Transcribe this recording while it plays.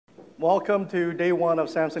Welcome to day one of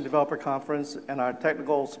Samsung Developer Conference and our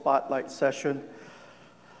technical spotlight session.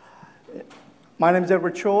 My name is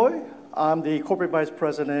Edward Choi. I'm the Corporate Vice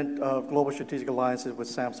President of Global Strategic Alliances with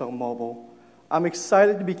Samsung Mobile. I'm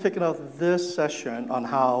excited to be kicking off this session on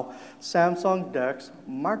how Samsung DeX,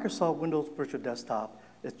 Microsoft Windows Virtual Desktop,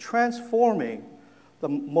 is transforming the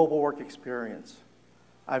mobile work experience.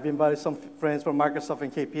 I've invited some friends from Microsoft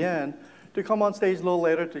and KPN to come on stage a little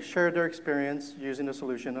later to share their experience using the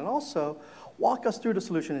solution and also walk us through the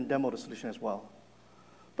solution and demo the solution as well.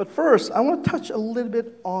 But first, I want to touch a little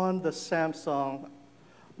bit on the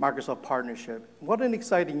Samsung-Microsoft partnership. What an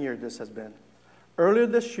exciting year this has been. Earlier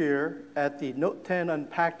this year, at the Note 10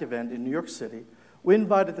 Unpacked event in New York City, we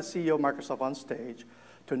invited the CEO of Microsoft on stage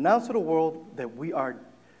to announce to the world that we are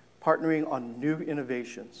partnering on new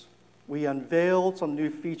innovations. We unveiled some new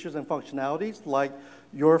features and functionalities like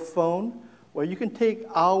Your Phone, where you can take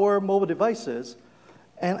our mobile devices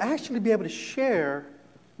and actually be able to share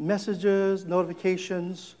messages,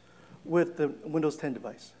 notifications with the Windows 10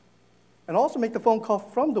 device, and also make the phone call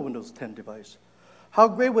from the Windows 10 device. How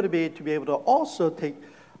great would it be to be able to also take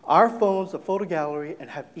our phones, the photo gallery, and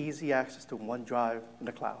have easy access to OneDrive in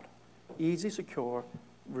the cloud? Easy, secure,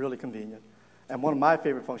 really convenient. And one of my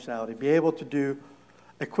favorite functionality, be able to do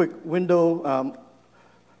a quick window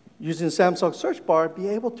using the Samsung search bar, be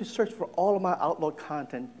able to search for all of my Outlook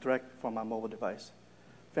content direct from my mobile device.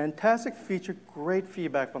 Fantastic feature, great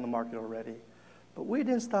feedback from the market already. But we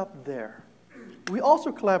didn't stop there. We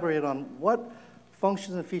also collaborated on what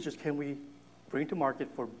functions and features can we bring to market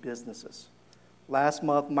for businesses. Last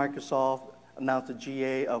month, Microsoft announced the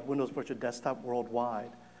GA of Windows Virtual Desktop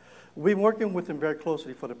worldwide. We've been working with them very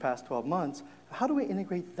closely for the past 12 months. How do we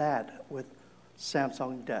integrate that with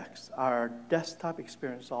Samsung DeX, our desktop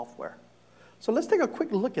experience software? So let's take a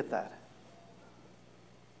quick look at that.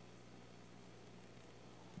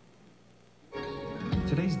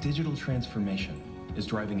 Today's digital transformation is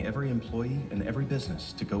driving every employee and every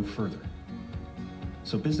business to go further.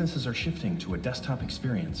 So businesses are shifting to a desktop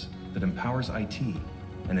experience that empowers IT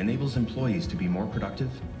and enables employees to be more productive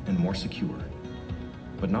and more secure.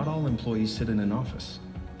 But not all employees sit in an office,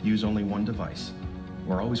 use only one device,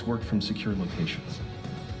 or always work from secure locations.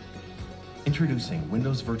 Introducing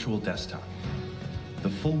Windows Virtual Desktop, the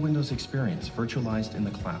full Windows experience virtualized in the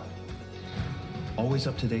cloud. Always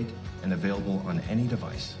up to date and available on any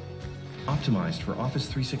device. Optimized for Office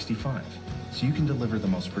 365, so you can deliver the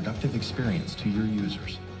most productive experience to your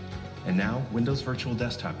users. And now, Windows Virtual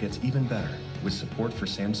Desktop gets even better with support for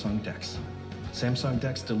Samsung DeX. Samsung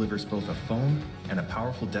DeX delivers both a phone and a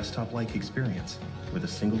powerful desktop-like experience with a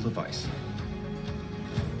single device.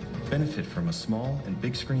 Benefit from a small and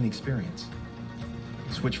big screen experience.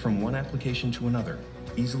 Switch from one application to another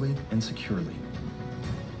easily and securely.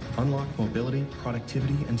 Unlock mobility,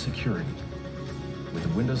 productivity, and security with the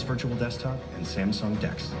Windows Virtual Desktop and Samsung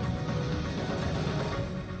DeX.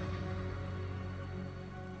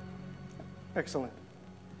 Excellent.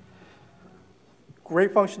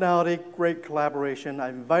 Great functionality, great collaboration. I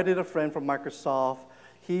invited a friend from Microsoft.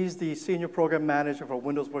 He's the Senior Program Manager for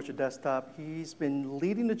Windows Virtual Desktop. He's been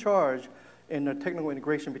leading the charge in the technical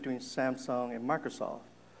integration between Samsung and Microsoft.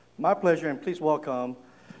 My pleasure, and please welcome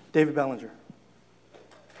David Belanger.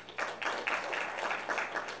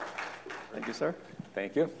 Thank you, sir.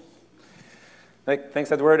 Thank you.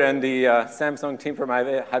 Thanks, Edward, and the Samsung team for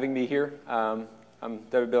having me here. I'm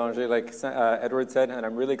David Belanger, like Edward said, and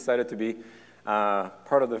I'm really excited to be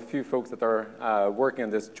part of the few folks that are working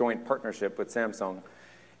on this joint partnership with Samsung,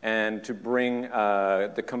 and to bring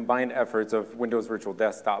the combined efforts of Windows Virtual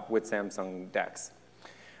Desktop with Samsung DeX.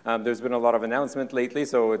 There's been a lot of announcements lately,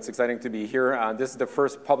 so it's exciting to be here. This is the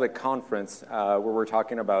first public conference where we're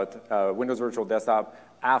talking about Windows Virtual Desktop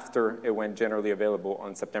after it went generally available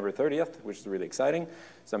on September 30th, which is really exciting,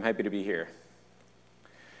 so I'm happy to be here.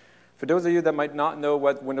 For those of you that might not know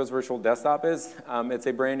what Windows Virtual Desktop is, it's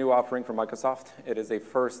a brand new offering from Microsoft. It is a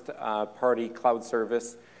first-party cloud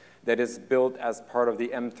service that is built as part of the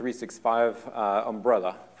M365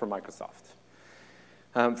 umbrella for Microsoft.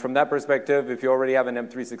 From that perspective, if you already have an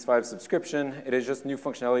M365 subscription, it is just new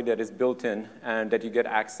functionality that is built in and that you get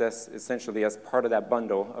access essentially as part of that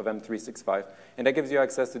bundle of M365. And that gives you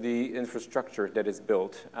access to the infrastructure that is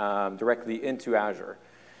built directly into Azure.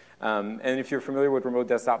 And if you're familiar with remote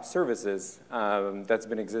desktop services, that's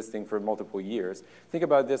been existing for multiple years, think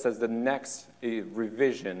about this as the next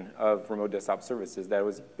revision of remote desktop services that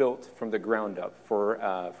was built from the ground up for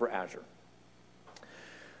Azure.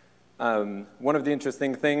 One of the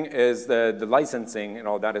interesting things is the licensing and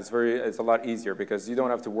all that is it's a lot easier because you don't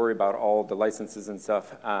have to worry about all the licenses and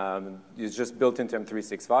stuff. It's just built into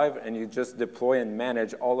M365, and you just deploy and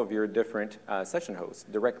manage all of your different session hosts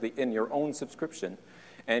directly in your own subscription,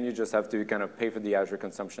 and you just have to kind of pay for the Azure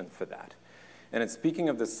consumption for that. And speaking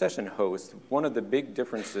of the session host, one of the big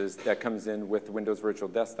differences that comes in with Windows Virtual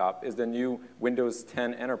Desktop is the new Windows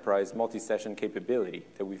 10 Enterprise multi-session capability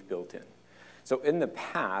that we've built in. So in the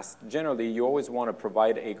past, generally, you always want to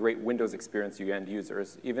provide a great Windows experience to your end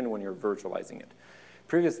users, even when you're virtualizing it.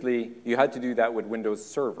 Previously, you had to do that with Windows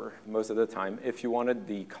Server most of the time if you wanted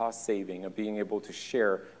the cost saving of being able to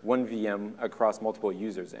share one VM across multiple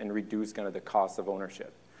users and reduce kind of the cost of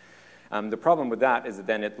ownership. The problem with that is that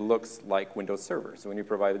then it looks like Windows Server. So when you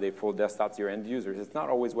provided a full desktop to your end users, it's not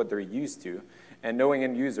always what they're used to. And knowing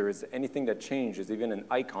end users, anything that changes, even an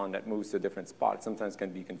icon that moves to a different spot, sometimes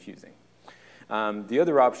can be confusing. The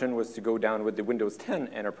other option was to go down with the Windows 10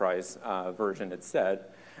 Enterprise version instead,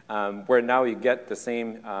 where now you get the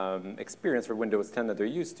same experience for Windows 10 that they're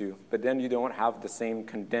used to, but then you don't have the same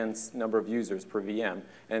condensed number of users per VM.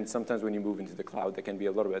 And sometimes when you move into the cloud, that can be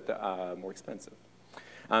a little bit more expensive.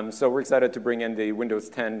 So we're excited to bring in the Windows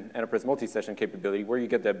 10 Enterprise multi-session capability where you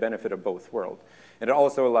get the benefit of both worlds. And it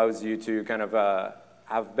also allows you to kind of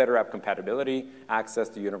have better app compatibility, access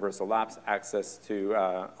to universal apps, access to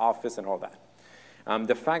Office and all that.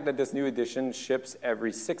 The fact that this new edition ships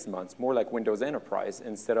every 6 months, more like Windows Enterprise,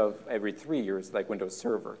 instead of every 3 years like Windows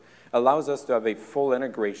Server, allows us to have a full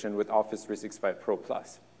integration with Office 365 Pro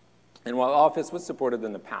Plus. And while Office was supported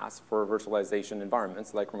in the past for virtualization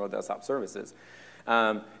environments like remote desktop services,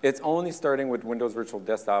 it's only starting with Windows Virtual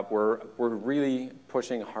Desktop where we're really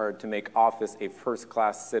pushing hard to make Office a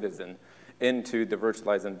first-class citizen into the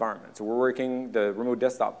virtualized environment. So the remote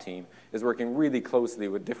desktop team is working really closely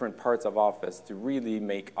with different parts of Office to really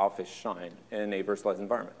make Office shine in a virtualized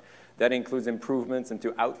environment. That includes improvements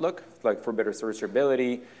into Outlook, like for better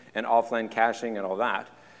searchability and offline caching and all that.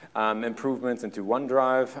 Improvements into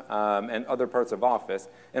OneDrive and other parts of Office.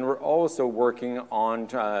 And we're also working on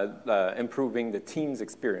improving the Teams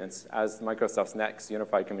experience as Microsoft's next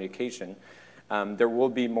unified communication. There will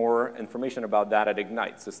be more information about that at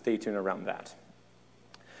Ignite, so stay tuned around that.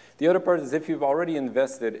 The other part is if you've already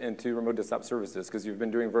invested into remote desktop services because you've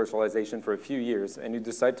been doing virtualization for a few years and you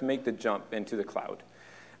decide to make the jump into the cloud,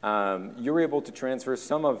 you're able to transfer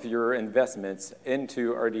some of your investments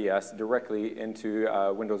into RDS directly into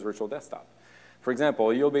Windows Virtual Desktop. For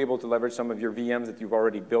example, you'll be able to leverage some of your VMs that you've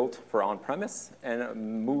already built for on-premise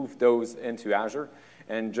and move those into Azure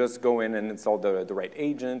and just go in and install the right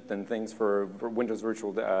agent and things for Windows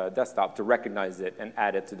Virtual Desktop to recognize it and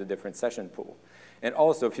add it to the different session pool. And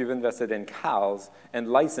also, if you've invested in CALs and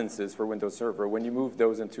licenses for Windows Server, when you move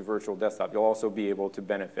those into Virtual Desktop, you'll also be able to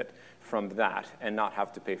benefit from that and not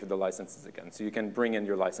have to pay for the licenses again. So you can bring in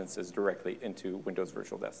your licenses directly into Windows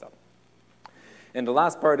Virtual Desktop. And the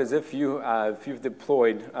last part is if you've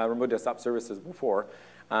deployed remote desktop services before,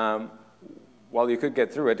 while you could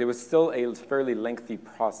get through it, it was still a fairly lengthy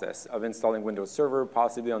process of installing Windows Server,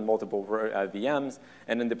 possibly on multiple VMs,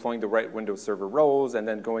 and then deploying the right Windows Server roles, and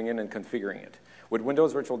then going in and configuring it. With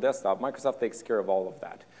Windows Virtual Desktop, Microsoft takes care of all of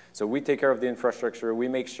that. So we take care of the infrastructure. We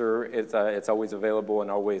make sure it's always available and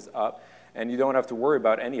always up, and you don't have to worry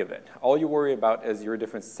about any of it. All you worry about is your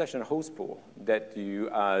different session host pool that you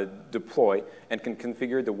deploy and can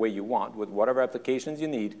configure the way you want with whatever applications you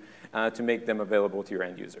need to make them available to your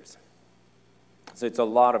end users. So it's a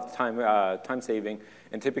lot of time saving,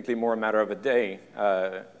 and typically more a matter of a day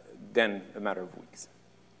than a matter of weeks.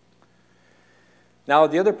 Now,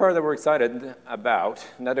 the other part that we're excited about,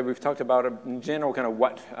 now that we've talked about in general kind of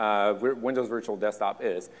what Windows Virtual Desktop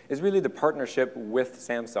is really the partnership with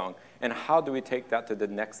Samsung, and how do we take that to the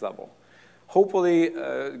next level. Hopefully,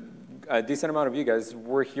 a decent amount of you guys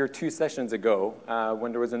were here 2 sessions ago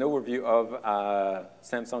when there was an overview of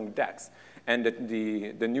Samsung DeX and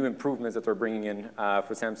the new improvements that they're bringing in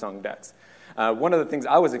for Samsung DeX. One of the things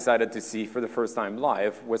I was excited to see for the first time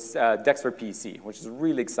live was DeX for PC, which is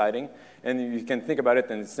really exciting. And you can think about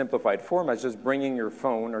it in a simplified form as just bringing your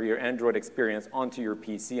phone or your Android experience onto your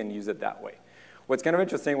PC and use it that way. What's kind of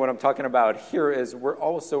interesting, what I'm talking about here is we're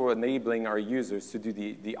also enabling our users to do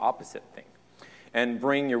the opposite thing and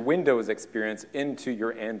bring your Windows experience into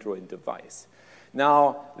your Android device.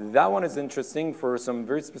 Now, that one is interesting for some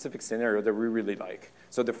very specific scenario that we really like.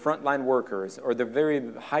 So the frontline workers or the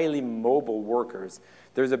very highly mobile workers,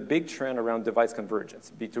 there's a big trend around device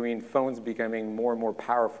convergence between phones becoming more and more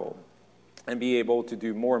powerful and be able to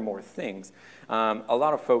do more and more things. A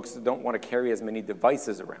lot of folks don't want to carry as many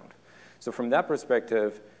devices around. So from that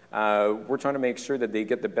perspective, we're trying to make sure that they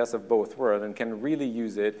get the best of both worlds and can really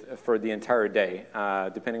use it for the entire day,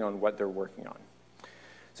 depending on what they're working on.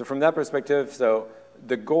 So from that perspective, so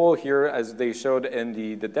the goal here, as they showed in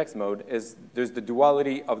the DeX mode, is there's the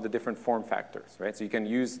duality of the different form factors, right? So you can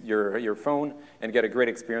use your phone and get a great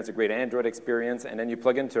experience, a great Android experience, and then you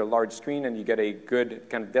plug into a large screen and you get a good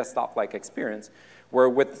kind of desktop-like experience, where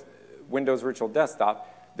with Windows Virtual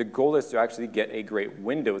Desktop, the goal is to actually get a great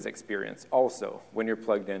Windows experience also when you're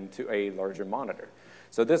plugged into a larger monitor.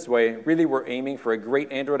 So this way, really we're aiming for a great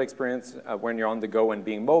Android experience when you're on the go and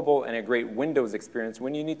being mobile, and a great Windows experience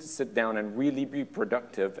when you need to sit down and really be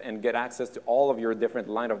productive and get access to all of your different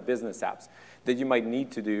line of business apps that you might need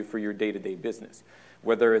to do for your day-to-day business.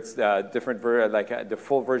 Whether it's the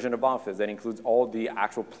full version of Office that includes all the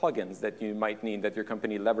actual plugins that you might need that your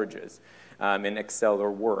company leverages in Excel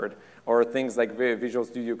or Word, or things like Visual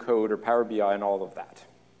Studio Code or Power BI and all of that.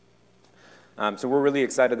 So we're really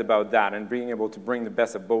excited about that and being able to bring the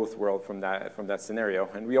best of both worlds from that scenario.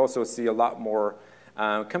 And we also see a lot more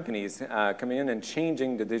companies coming in and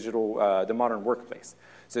changing the modern workplace.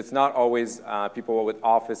 So it's not always people with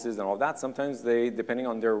offices and all that. Sometimes they, depending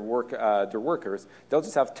on their workers, they'll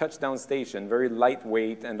just have touch-down station, very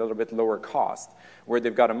lightweight and a little bit lower cost, where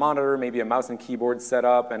they've got a monitor, maybe a mouse and keyboard set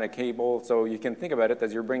up and a cable. So you can think about it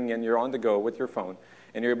as you're on the go with your phone,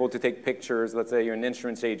 and you're able to take pictures. Let's say you're an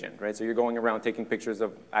insurance agent, right? So you're going around taking pictures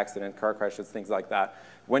of accident, car crashes, things like that.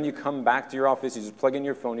 When you come back to your office, you just plug in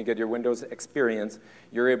your phone, you get your Windows experience.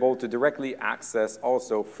 You're able to directly access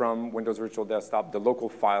also from Windows Virtual Desktop the local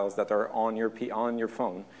files that are on your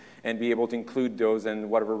phone, and be able to include those in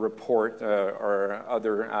whatever report or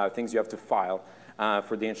other things you have to file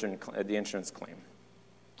for the insurance claim.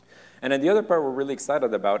 And then the other part we're really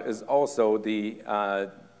excited about is also the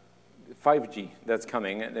 5G that's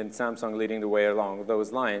coming, and Samsung leading the way along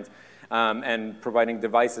those lines, and providing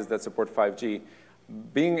devices that support 5G.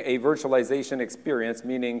 Being a virtualization experience,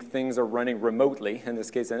 meaning things are running remotely, in this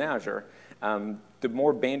case in Azure, the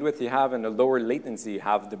more bandwidth you have and the lower latency you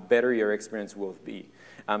have, the better your experience will be.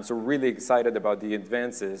 So we're really excited about the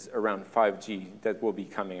advances around 5G that will be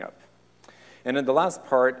coming up. And then the last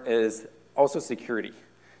part is also security.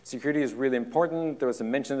 Security is really important. There was a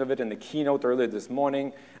mention of it in the keynote earlier this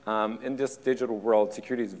morning. In this digital world,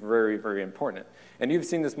 security is very, very important. And you've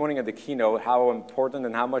seen this morning at the keynote how important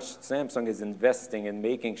and how much Samsung is investing in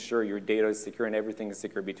making sure your data is secure and everything is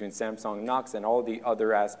secure, between Samsung Knox and all the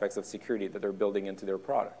other aspects of security that they're building into their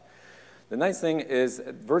product. The nice thing is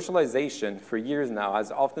virtualization for years now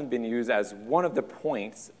has often been used as one of the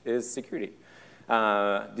points is security.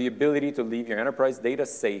 The ability to leave your enterprise data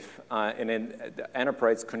safe in an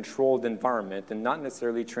enterprise-controlled environment and not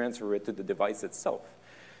necessarily transfer it to the device itself.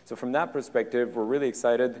 So from that perspective, we're really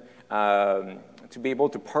excited to be able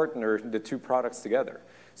to partner the two products together.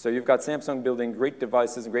 So you've got Samsung building great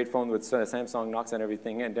devices and great phone with Samsung Knox and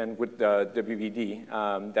everything, and then with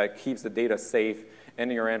WVD that keeps the data safe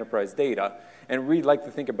and your enterprise data. And we like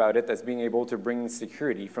to think about it as being able to bring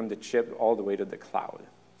security from the chip all the way to the cloud.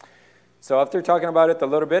 So after talking about it a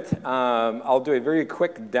little bit, I'll do a very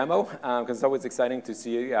quick demo, because it's always exciting to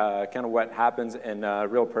see kind of what happens in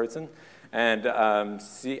real person, and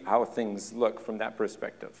see how things look from that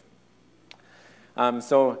perspective.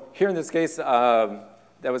 So here in this case,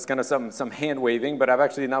 that was kind of some hand waving, but I've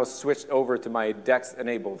actually now switched over to my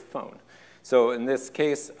DeX-enabled phone. So in this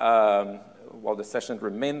case, while the session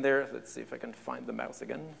remained there, let's see if I can find the mouse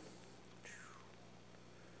again.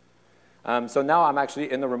 So now I'm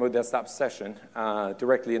actually in the remote desktop session,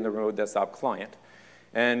 directly in the remote desktop client.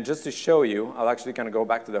 And just to show you, I'll actually kind of go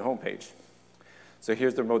back to the home page. So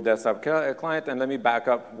here's the remote desktop client, and let me back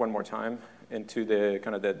up one more time into the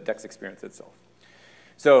kind of the DeX experience itself.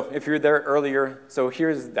 So if you're there earlier, so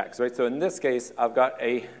here's DeX, right? So in this case, I've got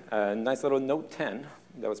a nice little Note 10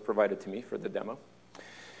 that was provided to me for the demo.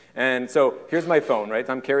 And so here's my phone, right?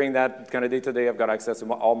 I'm carrying that kind of day-to-day. I've got access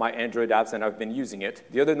to all my Android apps, and I've been using it.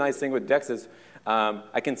 The other nice thing with DeX is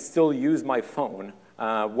I can still use my phone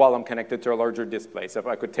while I'm connected to a larger display. So if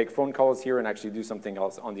I could take phone calls here and actually do something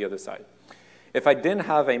else on the other side. If I didn't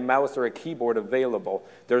have a mouse or a keyboard available,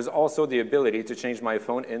 there's also the ability to change my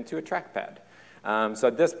phone into a trackpad. So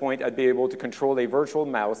at this point, I'd be able to control a virtual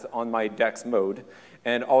mouse on my DeX mode.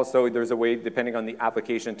 And also, there's a way, depending on the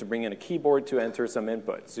application, to bring in a keyboard to enter some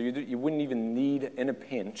input. So you wouldn't even need, in a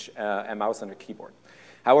pinch, a mouse and a keyboard.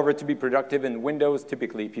 However, to be productive in Windows,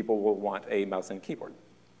 typically people will want a mouse and keyboard.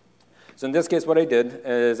 So in this case, what I did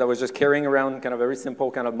is I was just carrying around kind of a very simple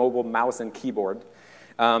kind of mobile mouse and keyboard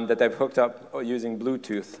that I've hooked up using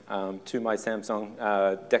Bluetooth to my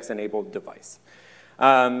Samsung DeX-enabled device.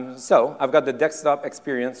 So I've got the desktop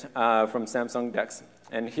experience from Samsung DeX.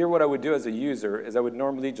 And here what I would do as a user is I would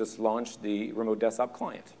normally just launch the remote desktop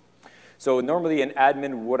client. So normally an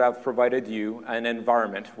admin would have provided you an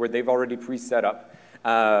environment where they've already pre-set up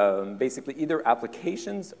basically either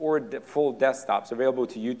applications or full desktops available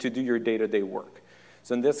to you to do your day-to-day work.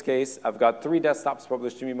 So in this case, I've got 3 desktops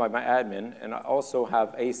published to me by my admin, and I also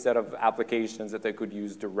have a set of applications that I could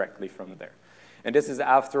use directly from there. And this is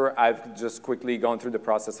after I've just quickly gone through the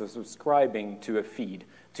process of subscribing to a feed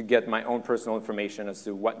to get my own personal information as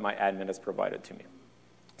to what my admin has provided to me.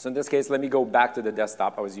 So in this case, let me go back to the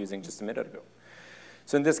desktop I was using just a minute ago.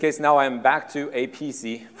 So in this case, now I'm back to a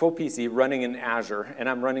PC, full PC, running in Azure, and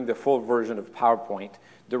I'm running the full version of PowerPoint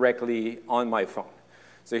directly on my phone.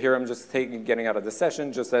 So here I'm just getting out of the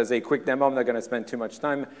session, just as a quick demo. I'm not going to spend too much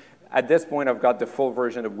time. At this point, I've got the full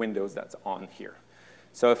version of Windows that's on here.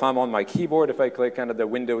 So if I'm on my keyboard, if I click kind of the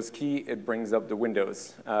Windows key, it brings up the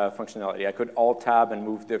Windows functionality. I could Alt-Tab and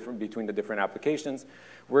move between the different applications.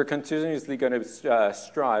 We're continuously going to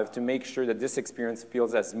strive to make sure that this experience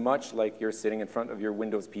feels as much like you're sitting in front of your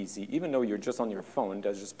Windows PC, even though you're just on your phone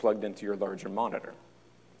that's just plugged into your larger monitor.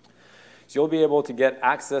 So you'll be able to get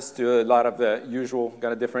access to a lot of the usual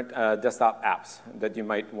kind of different desktop apps that you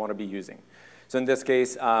might want to be using. So in this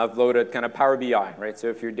case, I've loaded kind of Power BI, right? So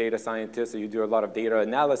if you're a data scientist or you do a lot of data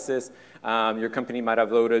analysis, your company might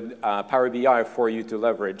have loaded Power BI for you to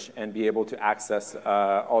leverage and be able to access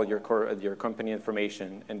all your company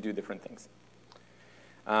information and do different things.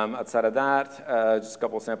 Outside of that, just a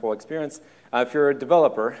couple sample experience. If you're a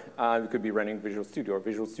developer, you could be running Visual Studio or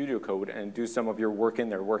Visual Studio Code and do some of your work in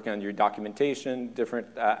there, working on your documentation, different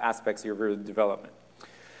aspects of your development.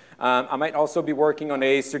 I might also be working on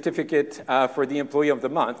a certificate for the Employee of the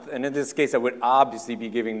Month, and in this case, I would obviously be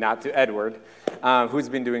giving that to Edward, who's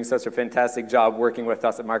been doing such a fantastic job working with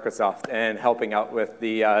us at Microsoft and helping out with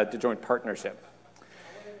the joint partnership.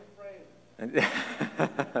 And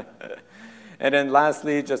then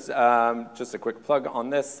lastly, just a quick plug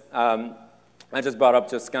on this. I just brought up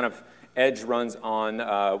just kind of Edge runs on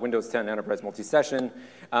Windows 10 Enterprise Multi-Session.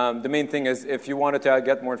 The main thing is if you wanted to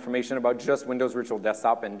get more information about just Windows Virtual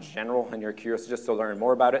Desktop in general and you're curious just to learn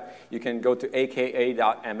more about it, you can go to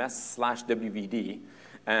aka.ms/WVD,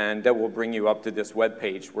 and that will bring you up to this web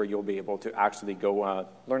page where you'll be able to actually go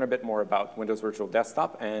learn a bit more about Windows Virtual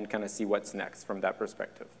Desktop and kind of see what's next from that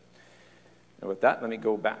perspective. And with that, let me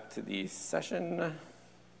go back to the session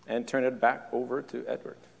and turn it back over to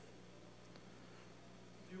Edward.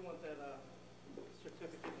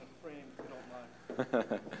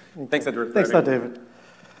 Thanks, Edward. Thanks, David.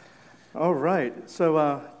 All right,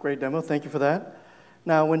 so great demo. Thank you for that.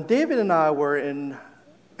 Now, when David and I were in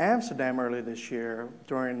Amsterdam earlier this year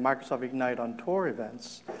during Microsoft Ignite on tour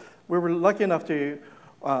events, we were lucky enough to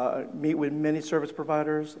meet with many service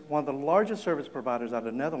providers. One of the largest service providers out of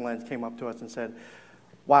the Netherlands came up to us and said,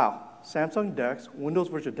 wow, Samsung DeX, Windows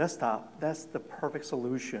Virtual Desktop, that's the perfect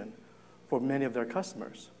solution for many of their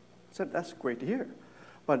customers. I said, that's great to hear.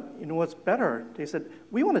 But you know what's better? They said,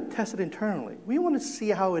 we want to test it internally. We want to see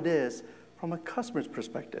how it is from a customer's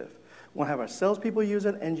perspective. We want to have our salespeople use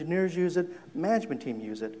it, engineers use it, management team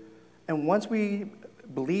use it. And once we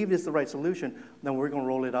believe it's the right solution, then we're going to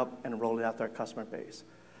roll it up and roll it out to our customer base.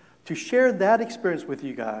 To share that experience with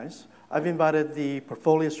you guys, I've invited the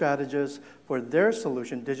portfolio strategists for their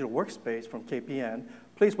solution, Digital Workspace from KPN.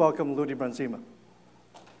 Please welcome Ludy Bronsema.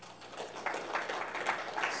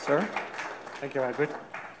 Sir. Thank you, Edward.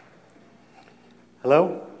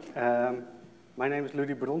 Hello, my name is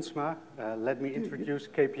Ludy Bronsema. Let me introduce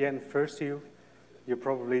KPN first to you. You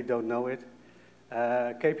probably don't know it.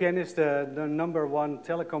 KPN is the #1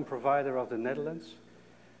 telecom provider of the Netherlands.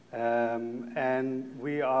 And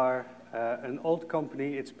we are an old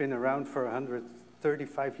company. It's been around for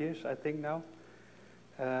 135 years, I think now.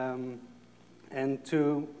 And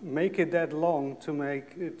to make it that long,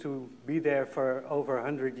 to be there for over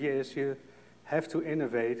 100 years, you have to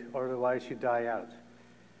innovate, otherwise you die out.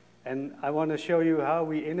 And I want to show you how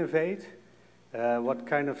we innovate, what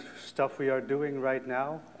kind of stuff we are doing right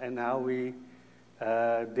now, and how we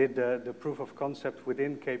did the proof of concept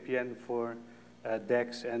within KPN for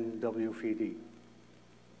DeX and WVD.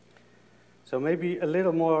 So maybe a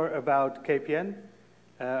little more about KPN.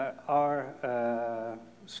 Our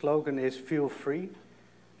slogan is feel free.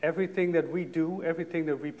 Everything that we do, everything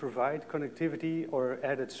that we provide, connectivity or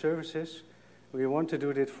added services, we want to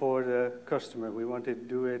do it for the customer. We want to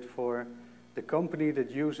do it for the company that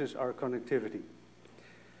uses our connectivity.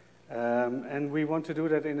 And we want to do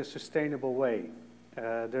that in a sustainable way.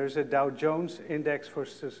 There's a Dow Jones index for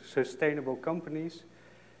sustainable companies,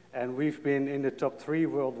 and we've been in the top 3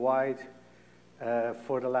 worldwide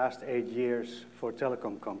for the last 8 years for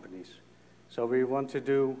telecom companies. So we want to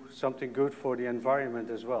do something good for the environment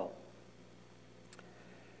as well.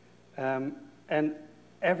 And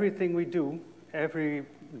everything we do,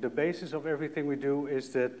 the basis of everything we do is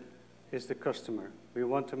the customer. We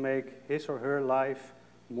want to make his or her life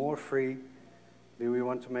more free. We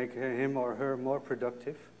want to make him or her more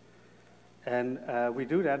productive. And we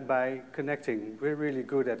do that by connecting. We're really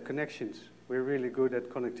good at connections. We're really good at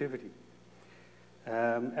connectivity.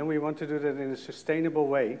 And we want to do that in a sustainable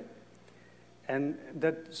way. And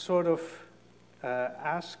that sort of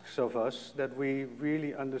asks of us that we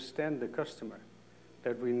really understand the customer,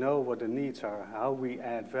 that we know what the needs are, how we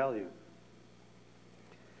add value.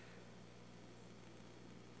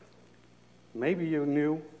 Maybe you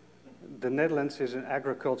knew the Netherlands is an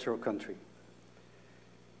agricultural country.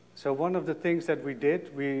 So one of the things that we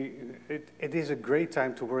did, it is a great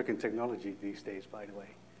time to work in technology these days, by the way.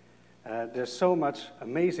 There's so much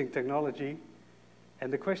amazing technology,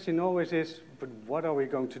 and the question always is, but what are we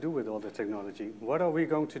going to do with all the technology? What are we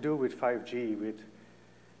going to do with 5G, with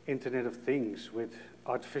Internet of Things, with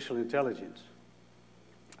artificial intelligence?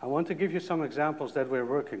 I want to give you some examples that we're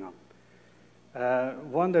working on.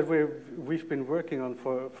 One that we've been working on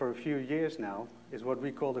for a few years now is what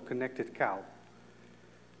we call the connected cow.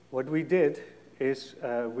 What we did is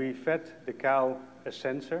we fed the cow a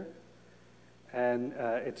sensor, and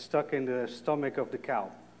it's stuck in the stomach of the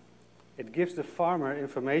cow. It gives the farmer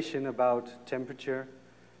information about temperature,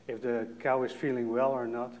 if the cow is feeling well or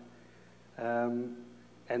not. And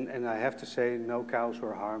I have to say, no cows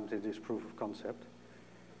were harmed in this proof of concept.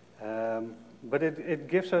 But it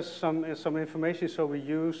gives us some information, so we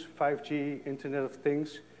use 5G, Internet of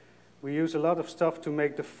Things. We use a lot of stuff to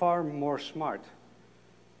make the farm more smart.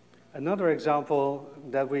 Another example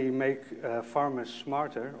that we make farmers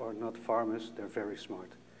smarter, or not farmers, they're very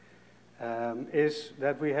smart, is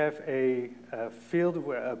that we have a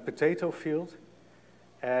potato field,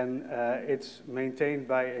 and it's maintained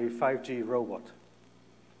by a 5G robot.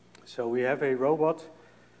 So we have a robot.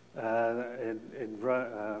 It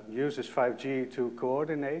uses 5G to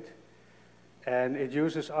coordinate, and it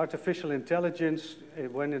uses artificial intelligence.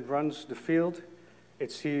 When it runs the field,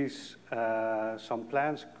 it sees some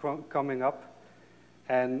plants coming up,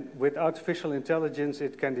 and with artificial intelligence,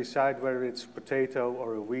 it can decide whether it's potato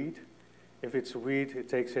or a weed. If it's a weed, it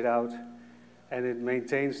takes it out, and it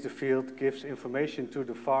maintains the field, gives information to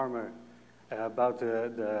the farmer about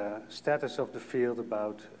the status of the field,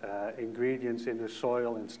 about ingredients in the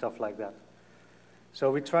soil and stuff like that. So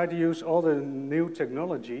we try to use all the new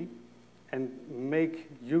technology and make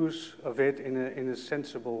use of it in a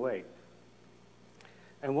sensible way.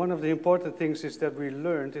 And one of the important things is that we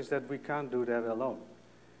learned is that we can't do that alone.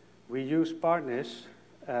 We use partners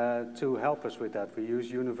to help us with that. We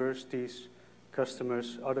use universities,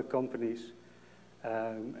 customers, other companies,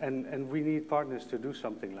 and we need partners to do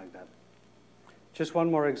something like that. Just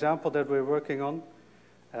one more example that we're working on.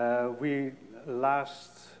 A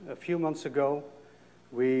few months ago,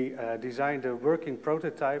 we designed a working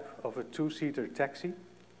prototype of a 2-seater taxi.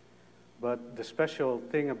 But the special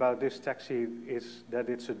thing about this taxi is that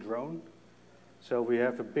it's a drone. So we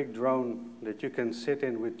have a big drone that you can sit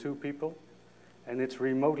in with 2 people, and it's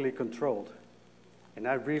remotely controlled. And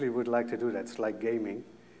I really would like to do that. It's like gaming.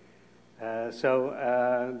 So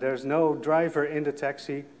there's no driver in the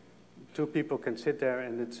taxi. 2 people can sit there,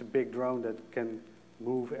 and it's a big drone that can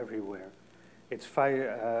move everywhere. It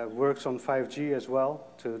works on 5G as well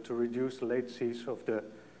to reduce the latencies of the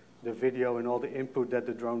video and all the input that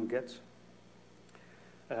the drone gets.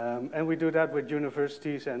 And we do that with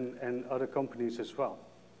universities and other companies as well.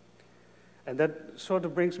 And that sort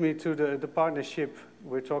of brings me to the partnership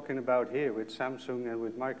we're talking about here with Samsung and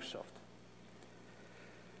with Microsoft.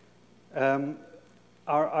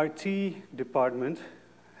 Our IT department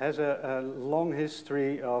has a long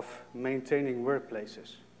history of maintaining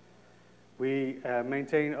workplaces. We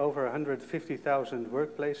maintain over 150,000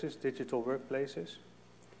 workplaces, digital workplaces.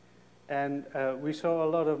 And we saw a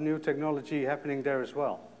lot of new technology happening there as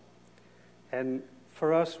well. And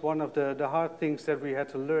for us, one of the hard things that we had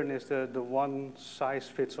to learn is the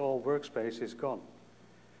one-size-fits-all workspace is gone.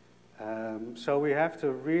 So we have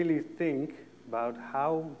to really think about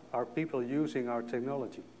how are people using our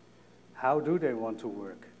technology. How do they want to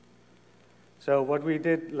work? So what we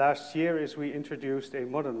did last year is we introduced a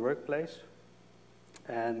modern workplace.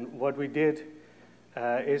 And what we did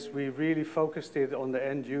is we really focused it on the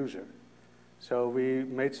end user. So we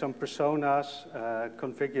made some personas,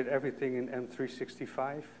 configured everything in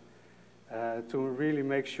M365 to really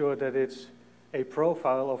make sure that it's a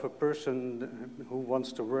profile of a person who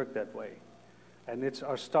wants to work that way. And it's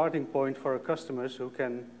our starting point for our customers who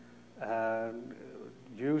can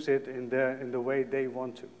use it in the way they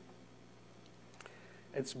want to.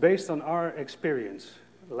 It's based on our experience.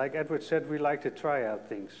 Like Edward said, we like to try out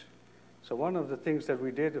things. So one of the things that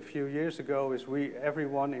we did a few years ago is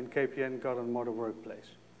everyone in KPN got on Modern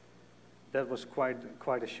Workplace. That was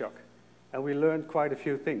quite a shock. And we learned quite a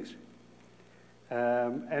few things.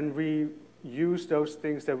 And we used those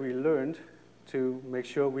things that we learned to make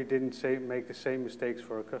sure we didn't make the same mistakes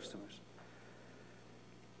for our customers.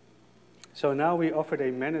 So now we offered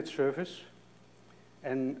a managed service,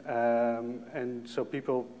 and so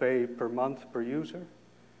people pay per month per user,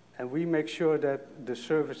 and we make sure that the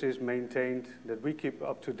service is maintained, that we keep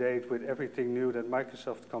up to date with everything new that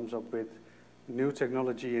Microsoft comes up with, new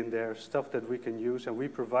technology in there, stuff that we can use, and we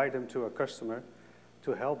provide them to our customer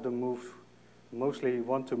to help them move, mostly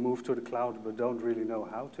want to move to the cloud but don't really know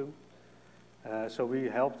how to. So we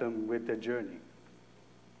help them with their journey.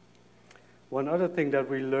 One other thing that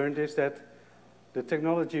we learned is that the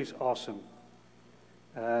technology is awesome.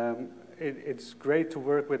 It's great to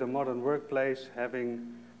work with a modern workplace,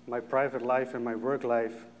 having my private life and my work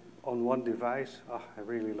life on one device. Oh, I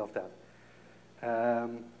really love that.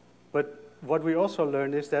 But what we also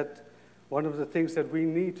learned is that one of the things that we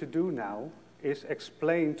need to do now is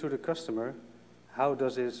explain to the customer how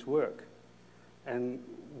does this work. And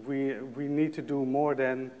we need to do more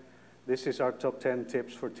than this is our top 10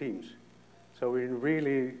 tips for teams. So we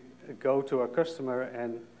really go to our customer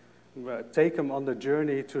and take them on the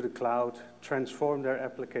journey to the cloud, transform their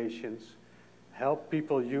applications, help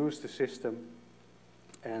people use the system,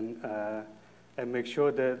 and make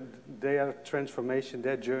sure that their transformation,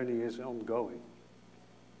 their journey is ongoing.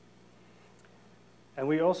 And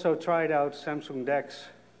we also tried out Samsung DeX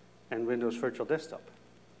and Windows Virtual Desktop.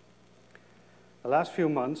 The last few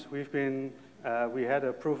months, we had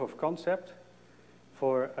a proof of concept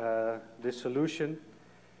for this solution,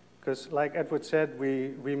 because like Edward said,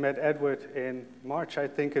 we met Edward in March, I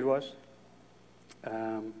think it was,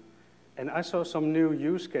 and I saw some new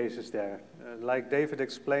use cases there. Like David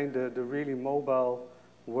explained, the really mobile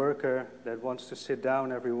worker that wants to sit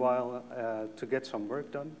down every while to get some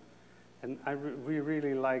work done, and we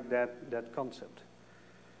really like that concept.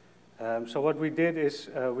 So what we did is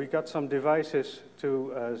we got some devices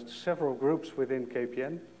to several groups within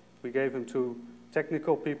KPN. We gave them to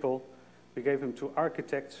technical people, we gave them to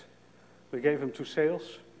architects, we gave them to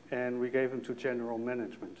sales, and we gave them to general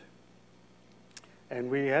management. And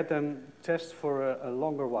we had them test for a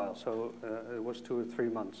longer while, so it was 2 or 3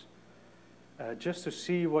 months, just to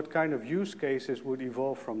see what kind of use cases would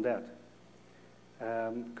evolve from that.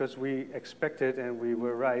 Because we expected, and we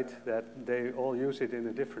were right, that they all use it in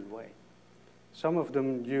a different way. Some of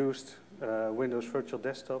them used Windows Virtual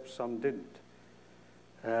Desktop, some didn't.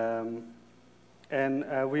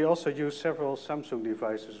 And we also used several Samsung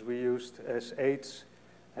devices. We used S8s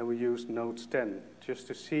and we used Note 10, just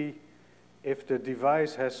to see if the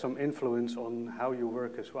device has some influence on how you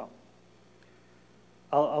work as well.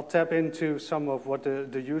 I'll tap into some of what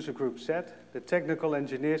the user group said. The technical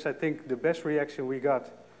engineers, I think the best reaction we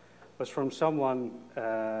got was from someone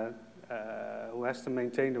who has to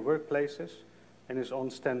maintain the workplaces and is on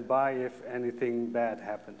standby if anything bad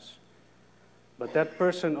happens. But that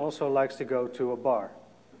person also likes to go to a bar.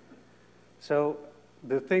 So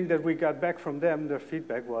the thing that we got back from them, their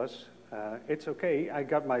feedback was, it's okay, I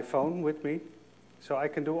got my phone with me, so I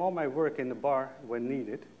can do all my work in the bar when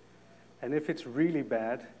needed. And if it's really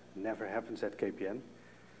bad, never happens at KPN,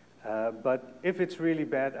 but if it's really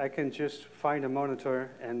bad, I can just find a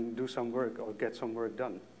monitor and do some work or get some work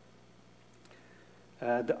done.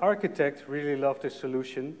 The architect really loved this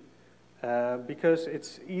solution because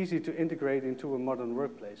it's easy to integrate into a modern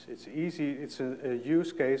workplace. It's easy, it's a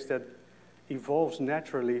use case that evolves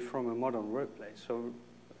naturally from a modern workplace. So,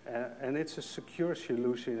 and it's a secure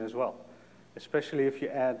solution as well, especially if you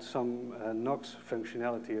add some Knox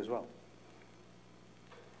functionality as well.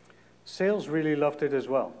 Sales really loved it as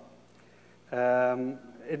well.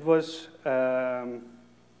 It was,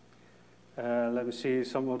 let me see,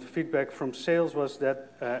 some of the feedback from sales was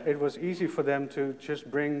that it was easy for them to just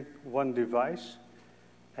bring one device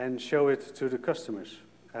and show it to the customers.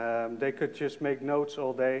 They could just make notes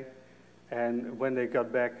all day, and when they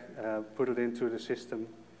got back, put it into the system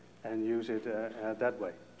and use it that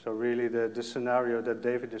way. So really the scenario that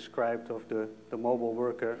David described of the mobile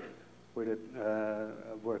worker with a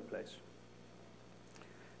workplace.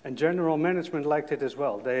 And general management liked it as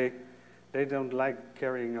well. They don't like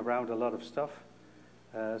carrying around a lot of stuff.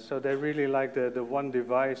 So they really like the one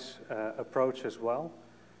device approach as well.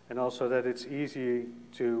 And also that it's easy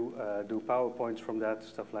to do PowerPoints from that,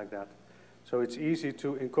 stuff like that. So it's easy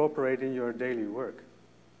to incorporate in your daily work.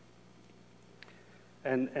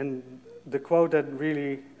 And the quote that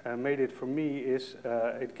really made it for me is,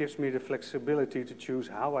 it gives me the flexibility to choose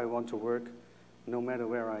how I want to work, no matter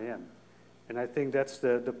where I am. And I think that's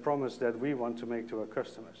the promise that we want to make to our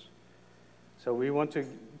customers. So we want to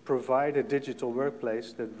provide a digital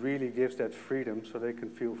workplace that really gives that freedom so they can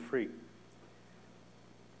feel free.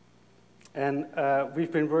 And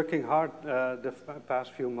we've been working hard the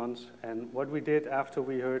past few months, and what we did after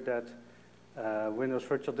we heard that Windows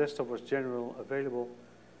Virtual Desktop was generally available,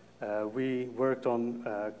 we worked on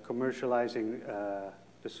commercializing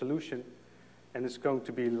the solution, and it's going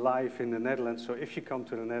to be live in the Netherlands. So if you come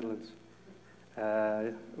to the Netherlands,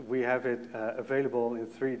 we have it available in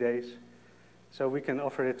 3 days. So we can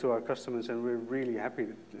offer it to our customers, and we're really happy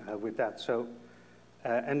with that. So,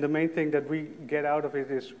 and the main thing that we get out of it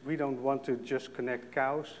is we don't want to just connect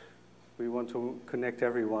cows. We want to connect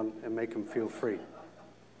everyone and make them feel free.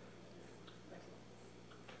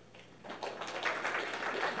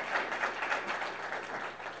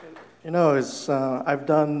 You know, I've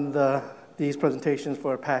done these presentations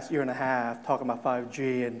for the past year and a half, talking about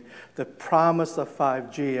 5G and the promise of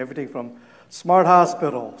 5G, everything from smart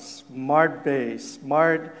hospitals, smart base,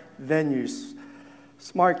 smart venues,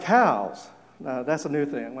 smart cows. That's a new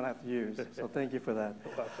thing I'm going to have to use, so thank you for that.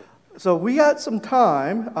 So we got some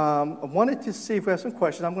time. I wanted to see if we have some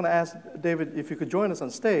questions. I'm going to ask David if you could join us on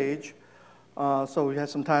stage, so we have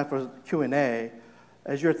some time for Q&A.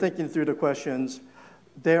 As you're thinking through the questions,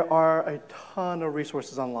 there are a ton of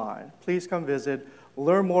resources online. Please come visit,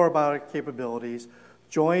 learn more about our capabilities,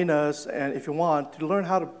 join us, and if you want, to learn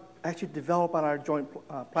how to actually develop on our joint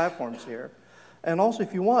platforms here. And also,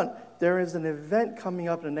 if you want, there is an event coming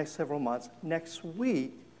up in the next several months. Next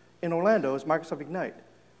week in Orlando is Microsoft Ignite.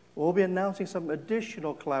 We'll be announcing some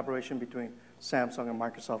additional collaboration between Samsung and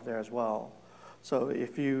Microsoft there as well. So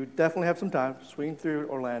if you definitely have some time, swing through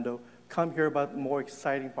Orlando, come hear about more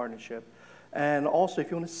exciting partnership. And also,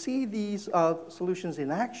 if you want to see these solutions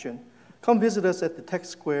in action, come visit us at the Tech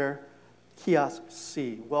Square Kiosk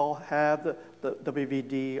C. We'll have the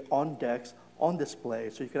WVD on DeX on display,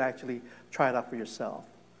 so you can actually try it out for yourself.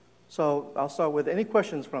 So I'll start with any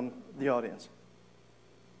questions from the audience.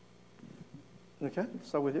 Okay,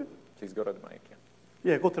 start with you. Please go to the mic.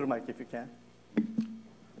 Yeah, go to the mic if you can.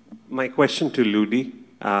 My question to Ludy.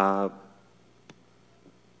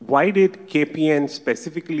 Why did KPN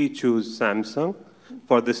specifically choose Samsung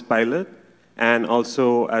for this pilot and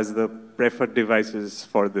also as the preferred devices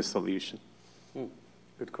for this solution?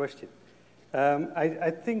 Good question.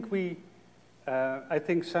 I think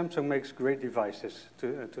Samsung makes great devices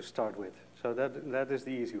to start with. So that is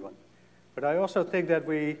the easy one. But I also think that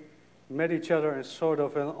we met each other as sort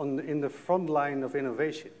of in the front line of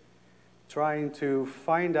innovation, trying to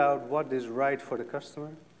find out what is right for the customer,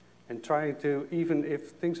 and trying to, even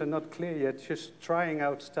if things are not clear yet, just trying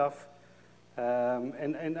out stuff.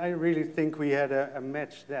 And I really think we had a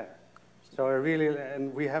match there. So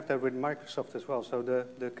and we have that with Microsoft as well. So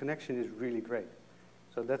the connection is really great.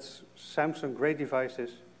 So that's Samsung, great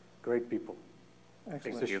devices, great people.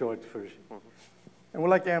 Excellent. It's a short version. And we'd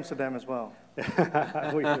like Amsterdam as well.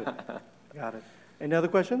 We do. Got it. Any other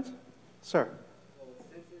questions? Sir. Well,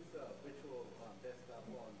 since it's a virtual desktop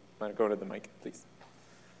one. Want to go to the mic, please?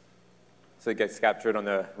 So it gets captured on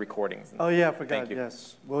the recordings. Oh, yeah, I forgot. Thank you.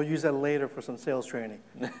 Yes. We'll use that later for some sales training.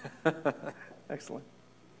 Excellent.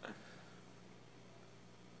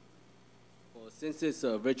 Well, since it's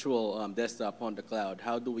a virtual desktop on the cloud,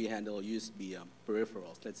 how do we handle USB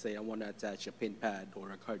peripherals? Let's say I want to attach a pin pad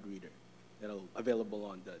or a card reader that'll available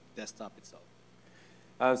on the desktop itself.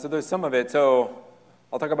 So there's some of it. So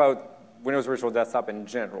I'll talk about Windows Virtual Desktop in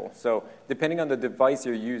general. So depending on the device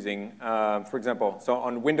you're using, for example, so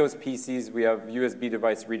on Windows PCs, we have USB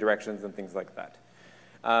device redirections and things like that.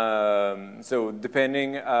 So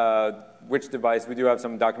depending which device, we do have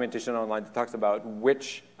some documentation online that talks about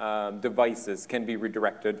which devices can be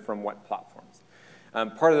redirected from what platforms.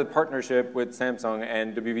 Part of the partnership with Samsung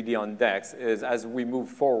and WVD on DeX is as we move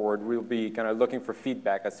forward, we'll be kind of looking for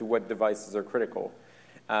feedback as to what devices are critical.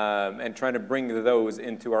 And trying to bring those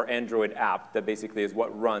into our Android app that basically is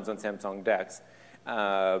what runs on Samsung DeX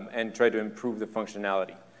and try to improve the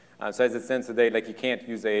functionality. So as it stands today, like you can't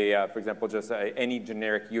use for example, just any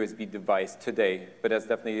generic USB device today, but that's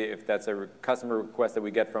definitely, if that's a customer request that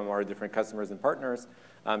we get from our different customers and partners,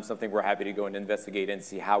 something we're happy to go and investigate and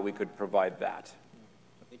see how we could provide that.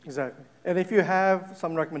 Exactly. And if you have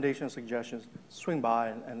some recommendations, suggestions, swing by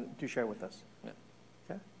and do share with us. Yeah.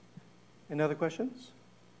 Okay. Any other questions?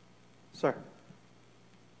 Sir.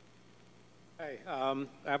 Hi,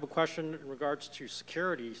 I have a question in regards to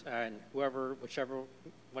security, and whichever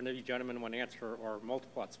one of you gentlemen want to answer, or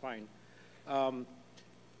multiple, that's fine.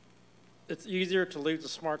 It's easier to lose a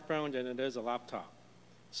smartphone than it is a laptop.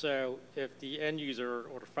 So if the end user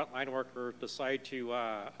or the frontline worker decide to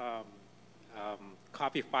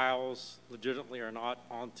copy files legitimately or not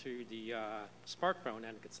onto the smartphone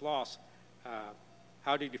and it gets lost,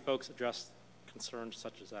 how do you folks address concerns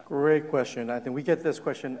such as that? Great question. I think we get this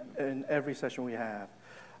question in every session we have.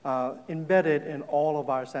 Embedded in all of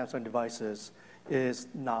our Samsung devices is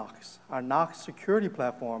Knox. Our Knox security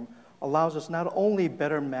platform allows us not only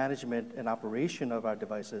better management and operation of our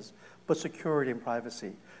devices, but security and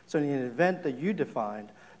privacy. So in the event that you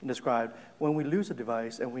defined and described, when we lose a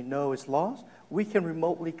device and we know it's lost, we can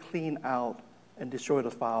remotely clean out and destroy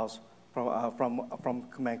those files from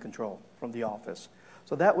command control, from the office.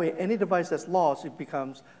 So that way, any device that's lost, it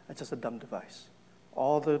becomes just a dumb device.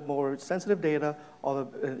 All the more sensitive data, all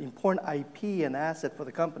the important IP and asset for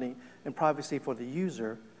the company and privacy for the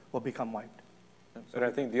user will become wiped. But I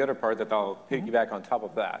think the other part that I'll piggyback on top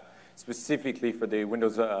of that, specifically for the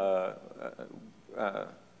Windows, the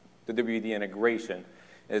WD integration,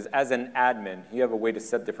 is as an admin, you have a way to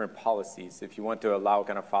set different policies. If you want to allow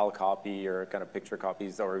kind of file copy or kind of picture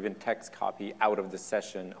copies or even text copy out of the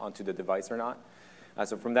session onto the device or not.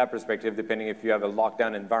 So from that perspective, depending if you have a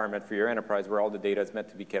lockdown environment for your enterprise where all the data is meant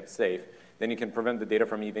to be kept safe, then you can prevent the data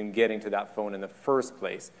from even getting to that phone in the first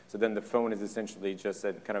place. So then the phone is essentially just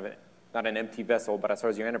a kind of not an empty vessel, but as far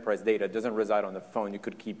as your enterprise data, it doesn't reside on the phone. You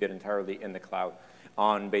could keep it entirely in the cloud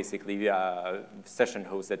on basically session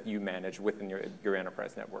hosts that you manage within your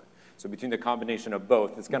enterprise network. So between the combination of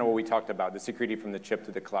both, it's kind of what we talked about, the security from the chip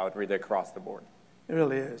to the cloud, really across the board. It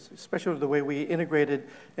really is, especially the way we integrated.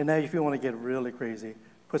 And now if you want to get really crazy,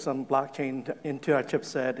 put some blockchain into our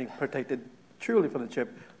chipset and protect it truly from the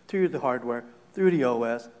chip, through the hardware, through the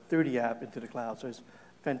OS, through the app, into the cloud. So it's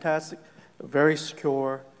fantastic, very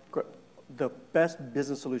secure, the best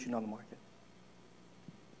business solution on the market.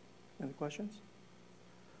 Any questions?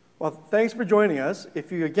 Well, thanks for joining us.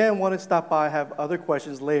 If you, again, want to stop by, have other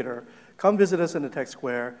questions later, come visit us in the Tech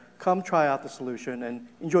Square. Come try out the solution and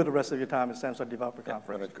enjoy the rest of your time at Samsung Developer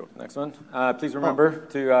Conference. Let's go to the next one. Please remember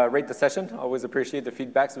to rate the session. Always appreciate the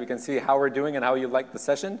feedback so we can see how we're doing and how you like the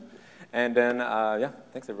session. And then, yeah,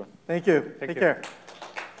 thanks, everyone. Thank you. Take care.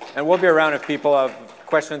 And we'll be around if people have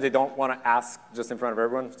questions they don't want to ask just in front of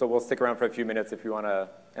everyone. So we'll stick around for a few minutes if you want to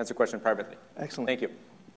answer questions privately. Excellent. Thank you.